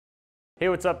Hey,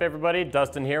 what's up everybody?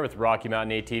 Dustin here with Rocky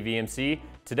Mountain ATV/MC.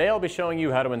 Today I'll be showing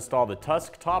you how to install the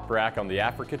Tusk Top Rack on the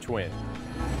Africa Twin.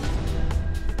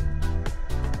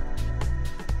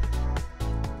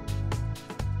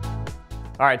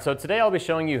 Alright, so today I'll be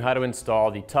showing you how to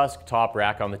install the Tusk Top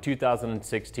Rack on the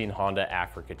 2016 Honda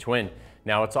Africa Twin.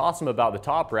 Now what's awesome about the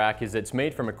top rack is it's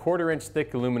made from a 1/4-inch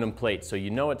thick aluminum plate, so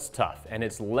you know it's tough, and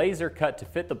it's laser cut to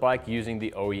fit the bike using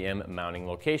the OEM mounting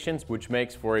locations, which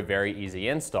makes for a very easy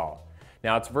install.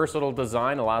 Now its versatile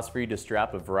design allows for you to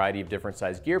strap a variety of different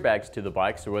size gear bags to the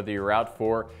bike, so whether you're out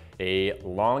for a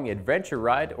long adventure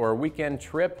ride or a weekend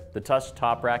trip, the Tusk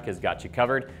Top Rack has got you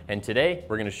covered, and today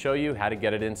we're going to show you how to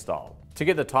get it installed. To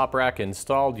get the top rack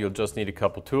installed, you'll just need a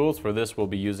couple tools. For this, we'll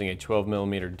be using a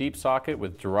 12mm deep socket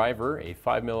with driver, a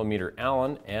 5mm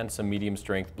Allen, and some medium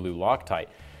strength blue Loctite.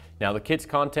 Now the kit's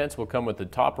contents will come with the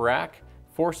top rack,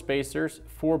 4 spacers,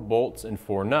 4 bolts, and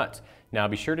 4 nuts. Now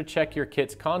be sure to check your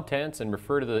kit's contents and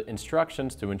refer to the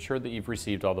instructions to ensure that you've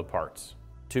received all the parts.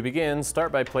 To begin,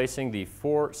 start by placing the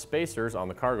 4 spacers on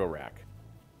the cargo rack.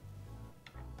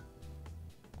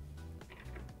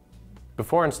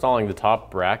 Before installing the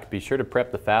top rack, be sure to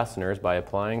prep the fasteners by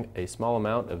applying a small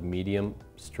amount of medium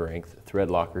strength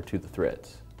thread locker to the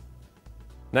threads.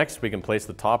 Next, we can place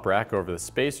the top rack over the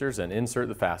spacers and insert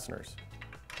the fasteners.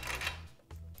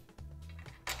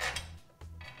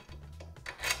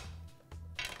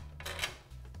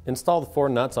 Install the 4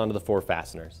 nuts onto the 4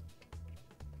 fasteners.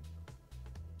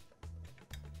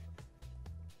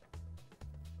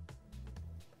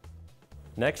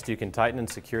 Next, you can tighten and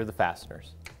secure the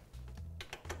fasteners.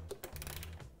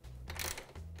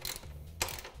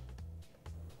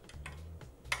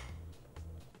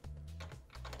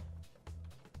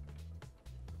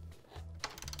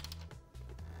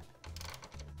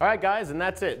 Alright guys, and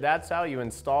that's it. That's how you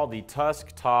install the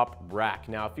Tusk Top Rack.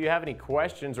 Now if you have any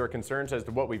questions or concerns as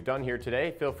to what we've done here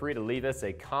today, feel free to leave us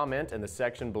a comment in the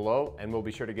section below and we'll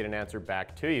be sure to get an answer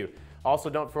back to you. Also,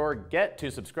 don't forget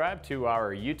to subscribe to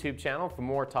our YouTube channel for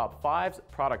more top 5s,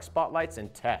 product spotlights,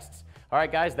 and tests.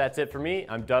 Alright guys, that's it for me.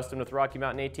 I'm Dustin with Rocky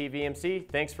Mountain ATV/MC.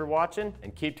 Thanks for watching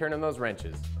and keep turning those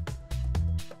wrenches.